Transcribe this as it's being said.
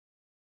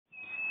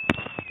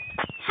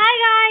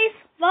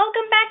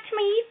welcome back to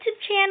my YouTube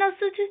channel.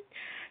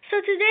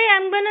 So today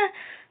I'm gonna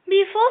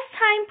be first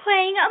time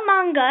playing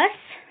Among Us.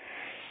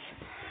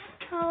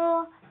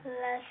 So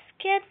let's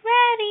get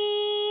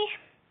ready.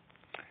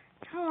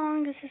 How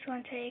long is this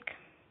gonna take?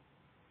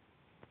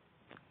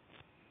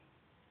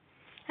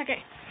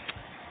 Okay.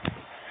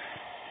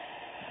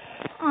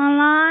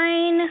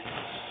 Online.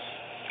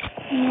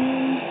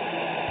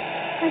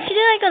 I should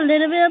do like a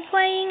little bit of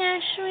playing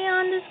actually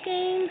on this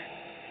game.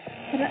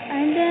 But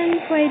I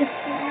didn't play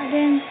I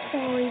didn't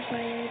fully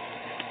play it.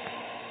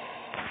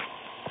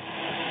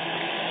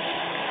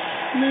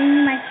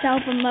 Name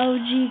myself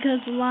emoji,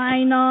 cause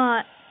why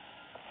not?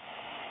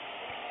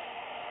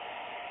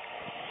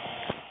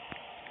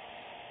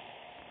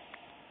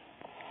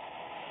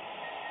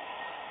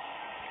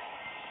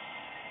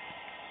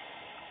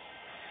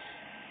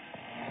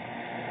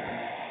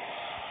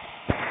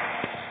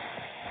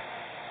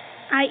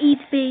 I eat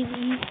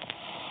babies.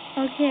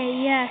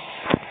 Okay, yes.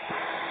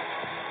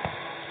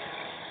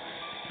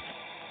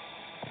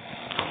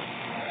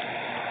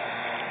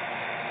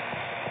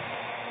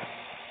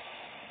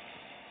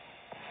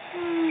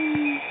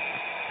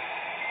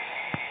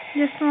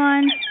 This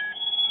one.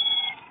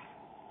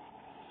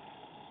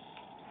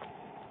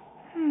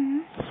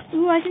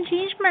 Ooh, I can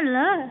change my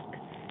look.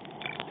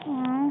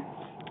 Oh,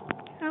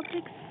 I'll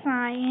pick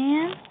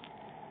cyan.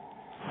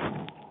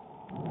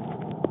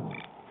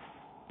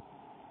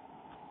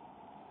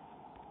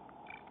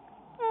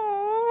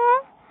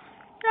 Oh,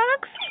 that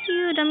looks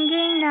cute. I'm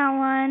getting that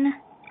one.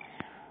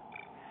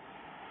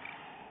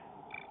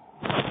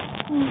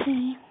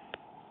 Okay.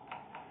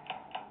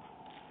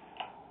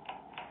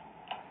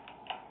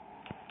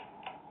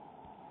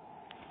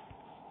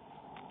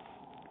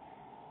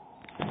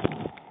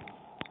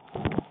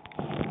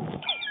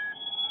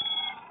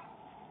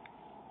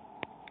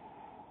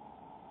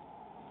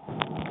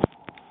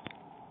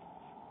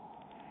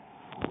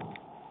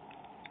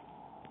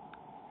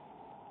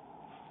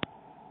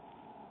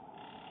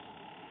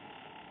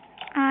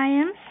 I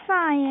am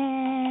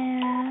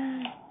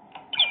cyan.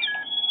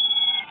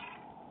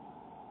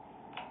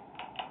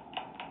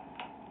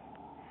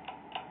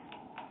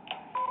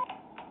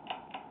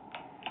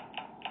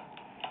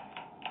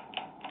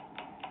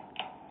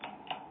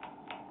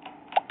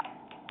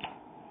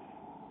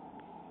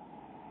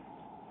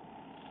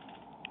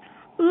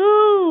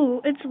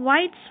 Ooh, it's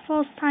White's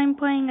first time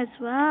playing as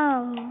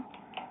well.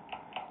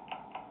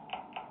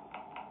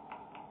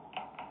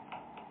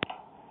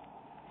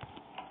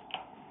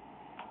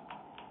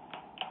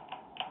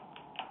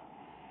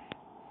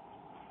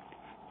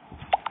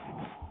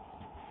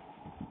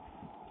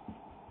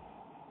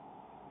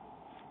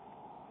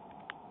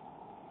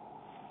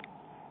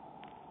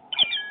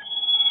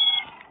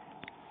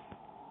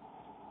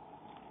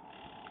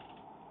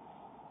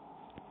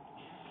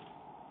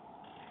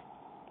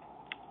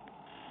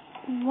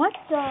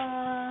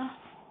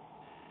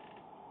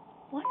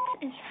 What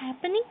is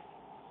happening?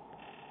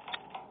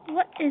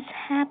 What is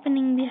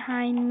happening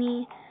behind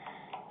me?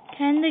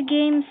 Can the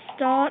game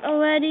start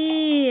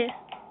already?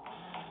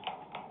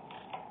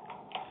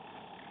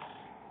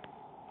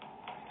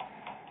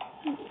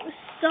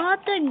 Start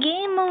the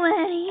game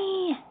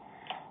already!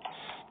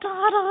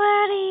 Start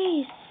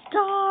already!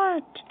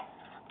 Start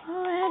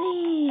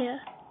already!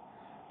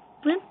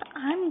 Blimp,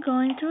 I'm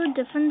going to a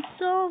different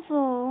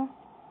server.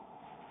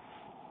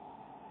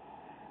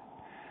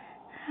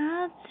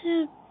 How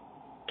to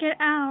get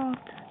out?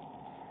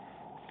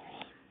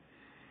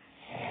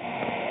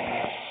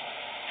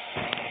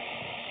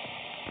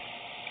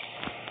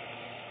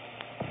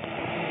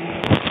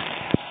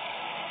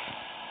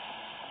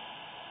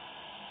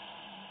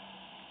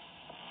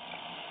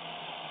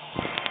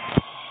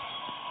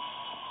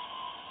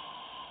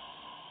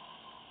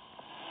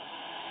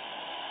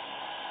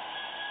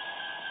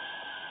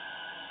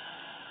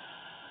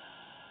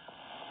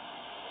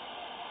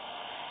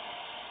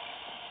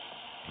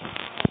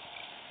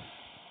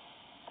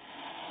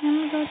 Let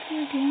me go to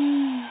the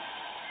game.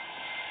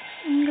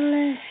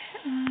 English.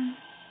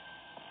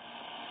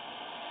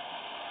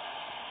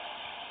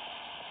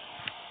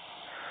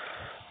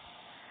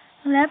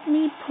 Let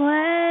me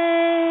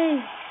play.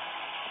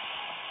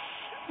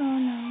 Oh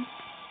no.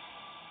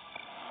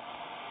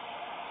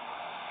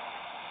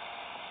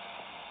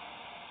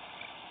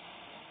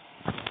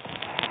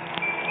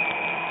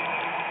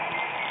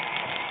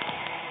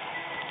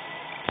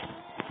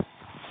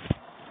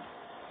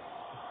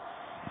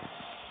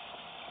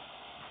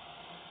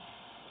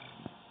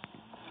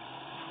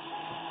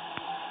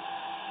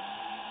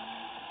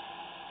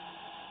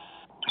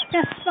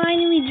 Yes,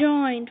 finally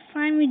joined.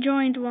 Finally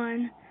joined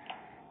one.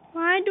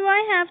 Why do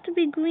I have to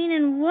be green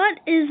and what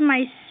is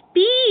my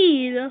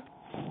speed?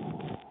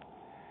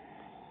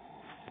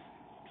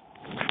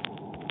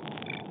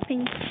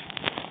 Pink.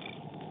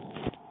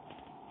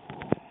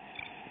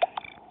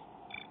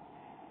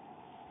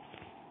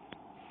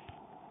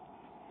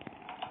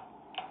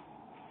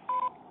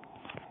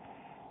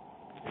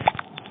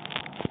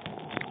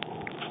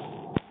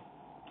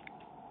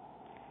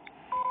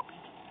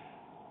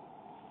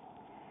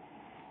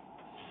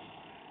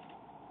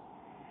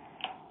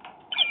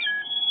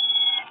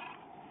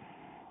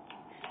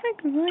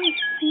 like really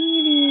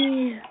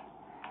speedy.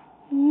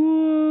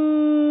 Whoa.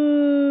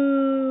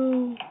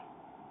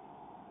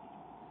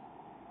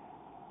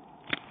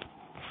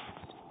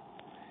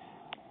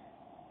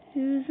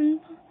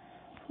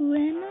 Who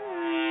am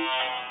I?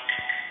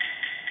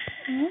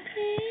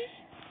 Okay.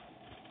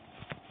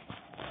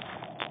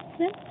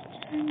 Let's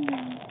turn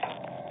down.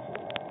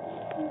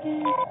 Get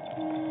ready.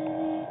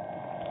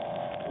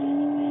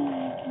 Anyway,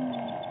 I can.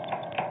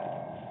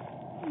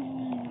 I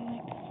really don't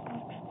like this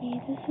walk speed.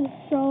 This is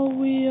so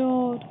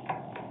weird.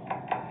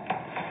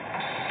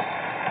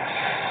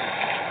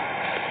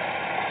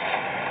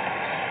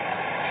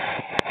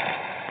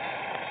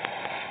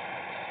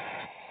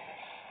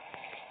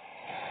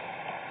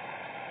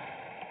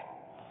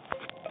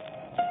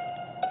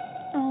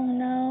 Oh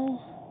no.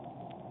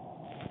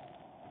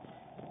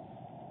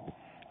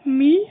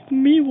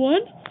 Me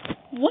what?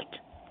 What?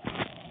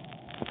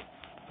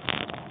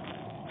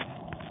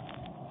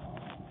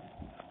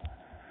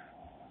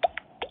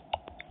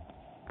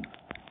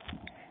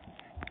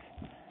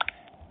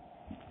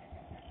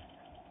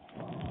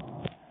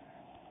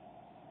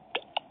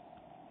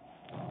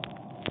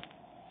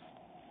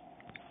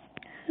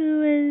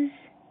 Who is...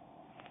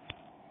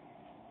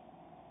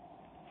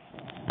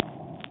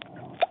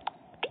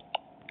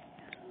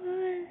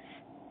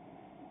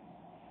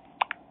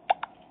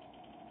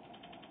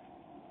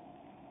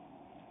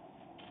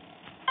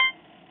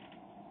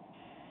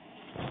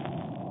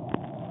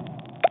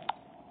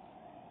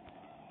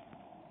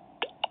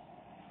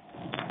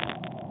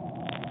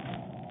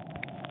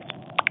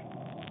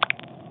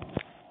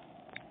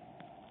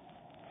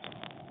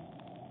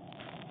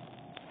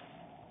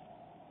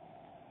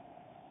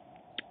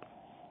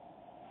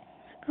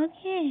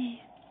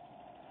 Okay.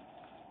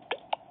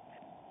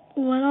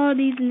 What are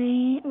these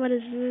names? What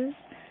is this?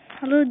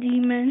 Hello,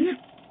 demon.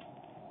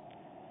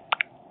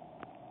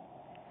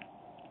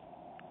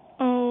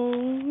 Oh.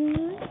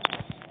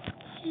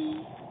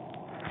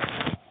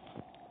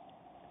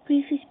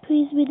 Please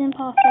be the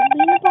imposter. Be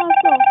the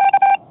imposter.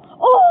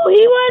 Oh,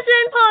 he was the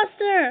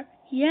imposter.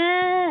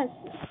 Yes.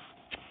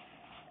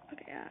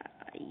 Okay.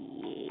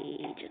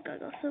 Yeah, just gotta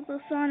go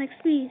supersonic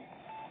speed.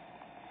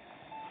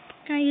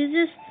 Can I use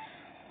this?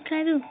 What can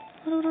I do?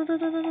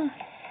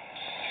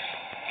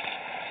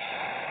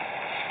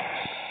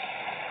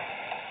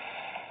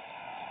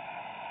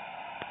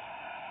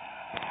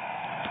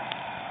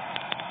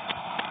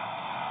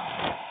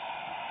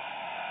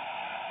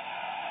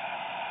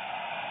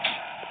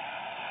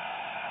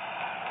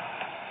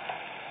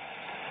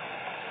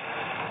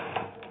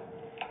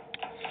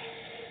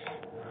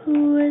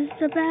 Who is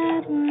the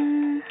bad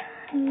one?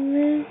 Who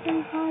is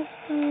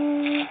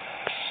imposter?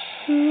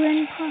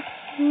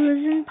 Who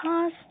is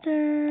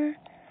imposter?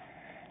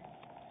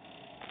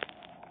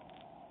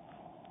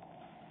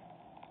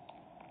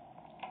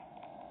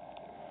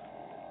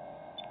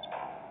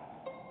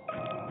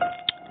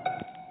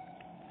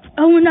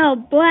 Oh no,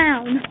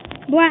 brown.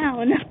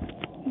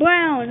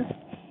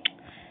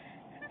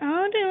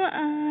 I'll do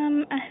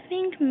I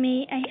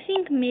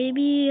think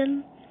maybe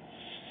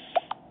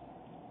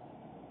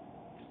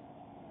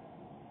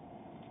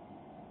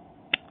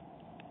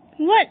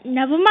what?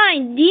 Never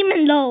mind,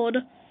 demon lord.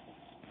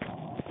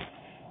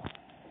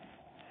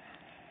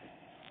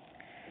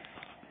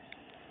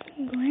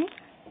 Going.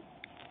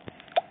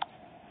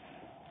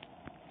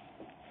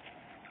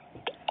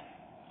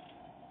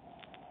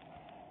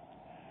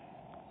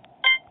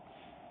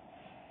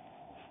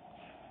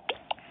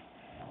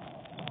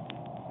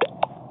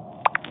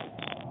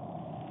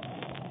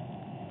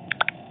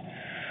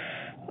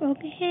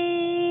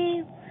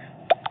 Okay.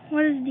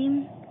 What is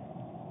demon?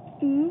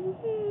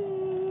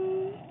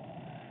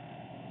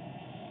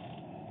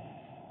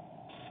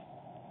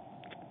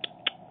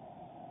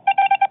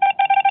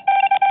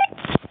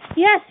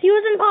 Yes, he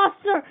was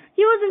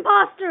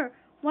imposter.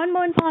 One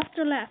more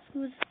imposter left.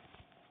 Who's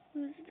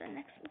the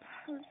next?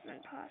 Who's the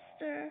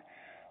imposter?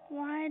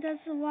 Why does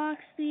the walk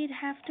speed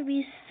have to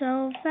be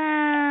so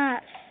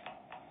fast?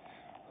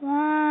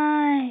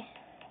 Why?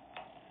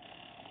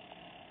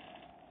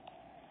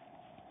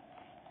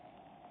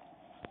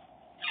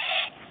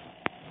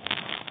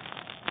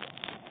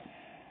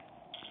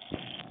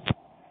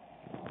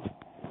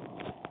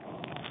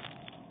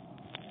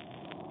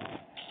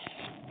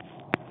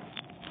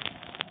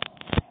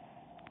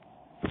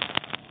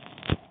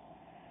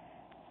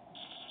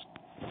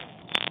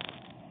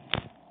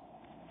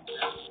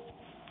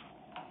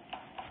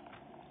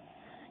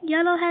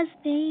 Yellow has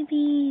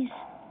babies.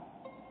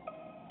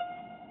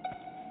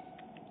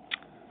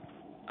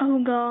 Oh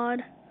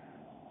god.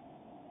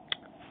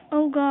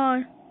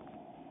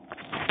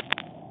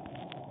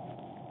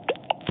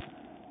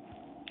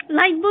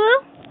 Light blue?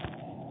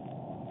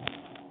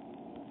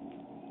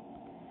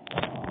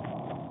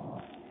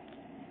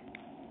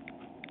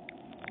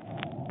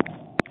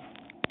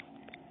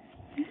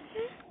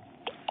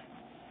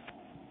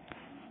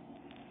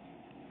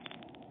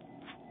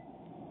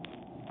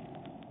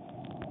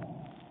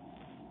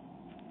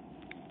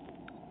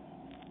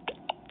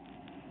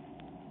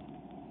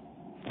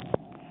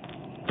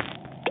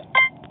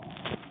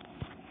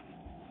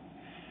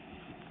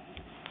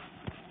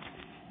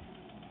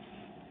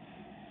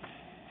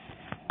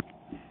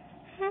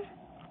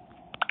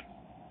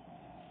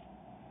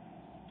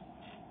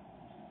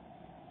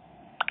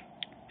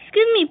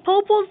 Excuse me,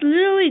 Popo's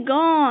literally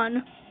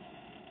gone.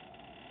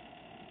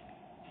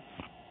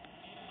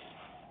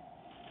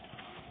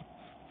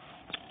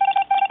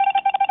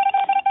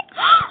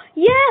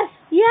 Yes,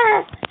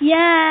 yes,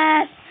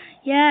 yes,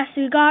 yes,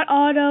 we got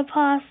all the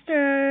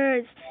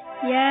imposters.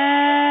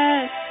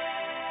 Yes.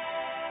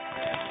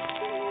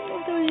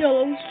 The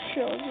yellow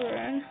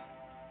children.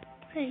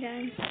 Hey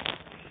guys.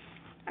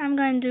 I'm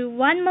going to do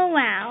one more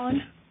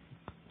round.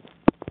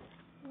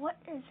 What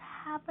is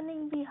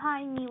happening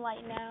behind me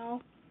right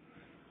now?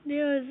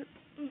 There's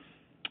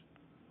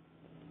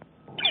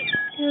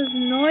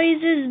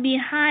noises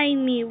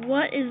behind me.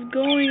 What is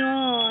going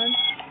on?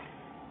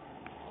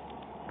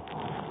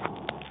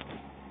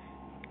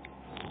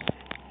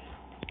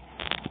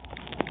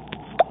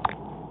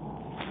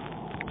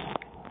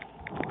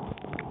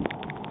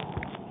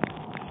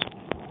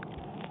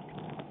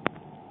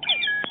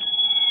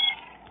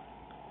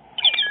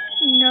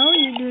 No,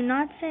 you do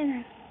not say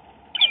that.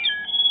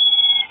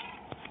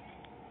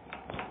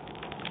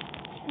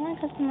 I want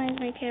to customize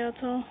my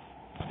character.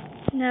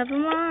 Never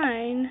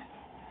mind.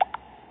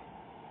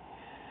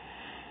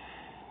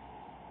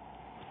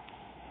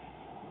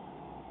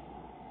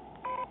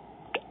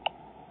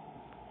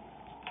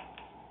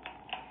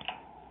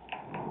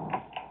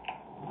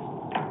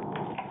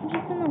 I'm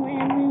just gonna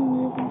randomly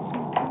move in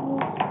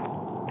circles.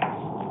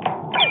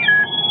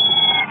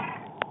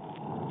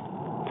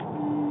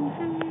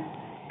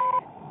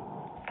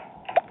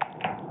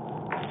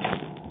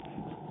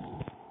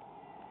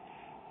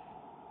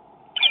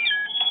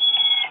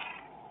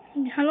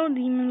 Hello,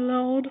 Demon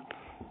Lord.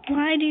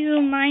 Why do you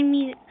remind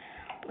me,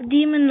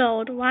 Demon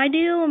Lord? Why do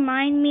you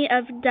remind me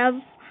of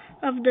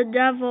the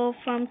devil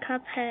from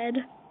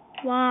Cuphead?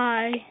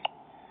 Why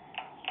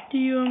do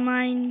you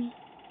remind me?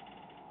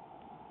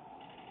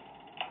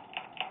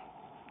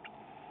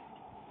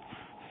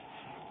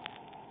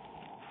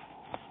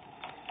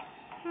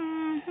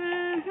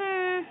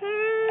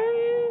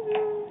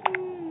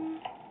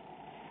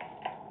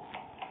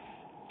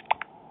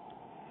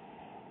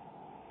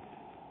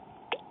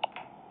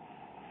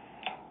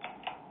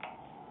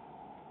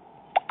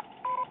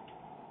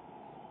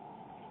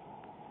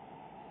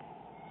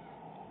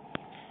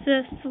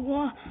 Sus.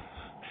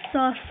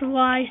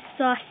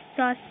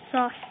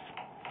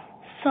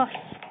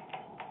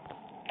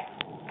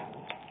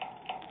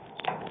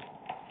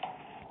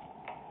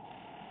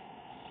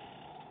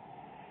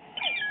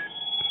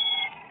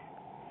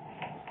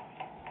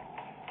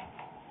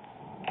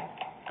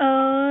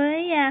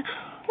 Oh yeah.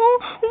 Oh,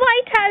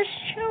 White has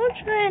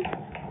children.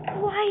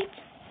 White.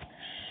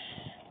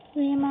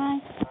 Where am I?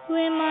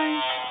 Where am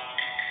I?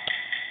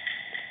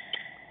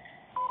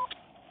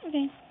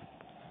 Okay.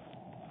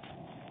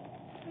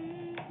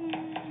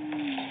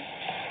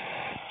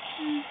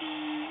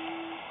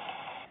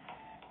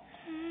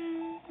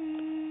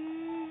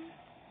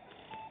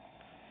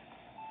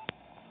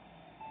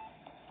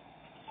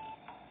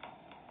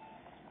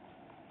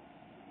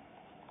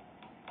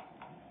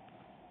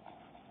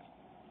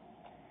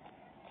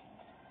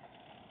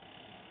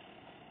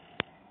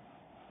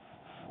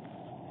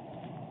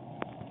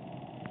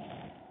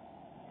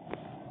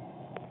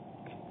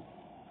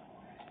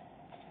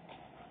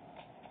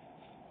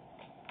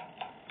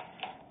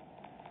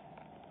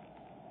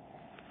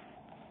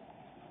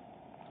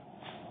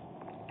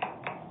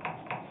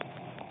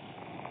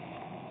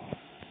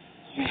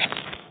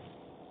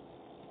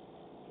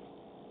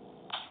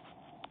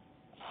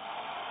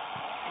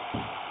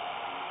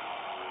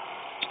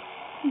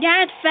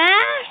 That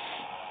fast?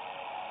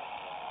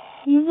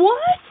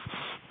 What?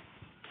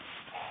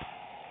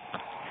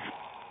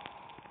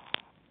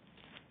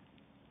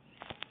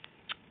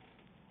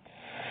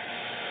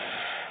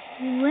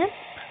 Whip.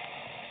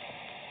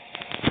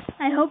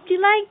 I hope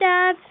you like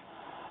that.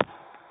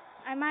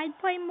 I might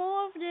play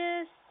more of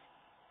this.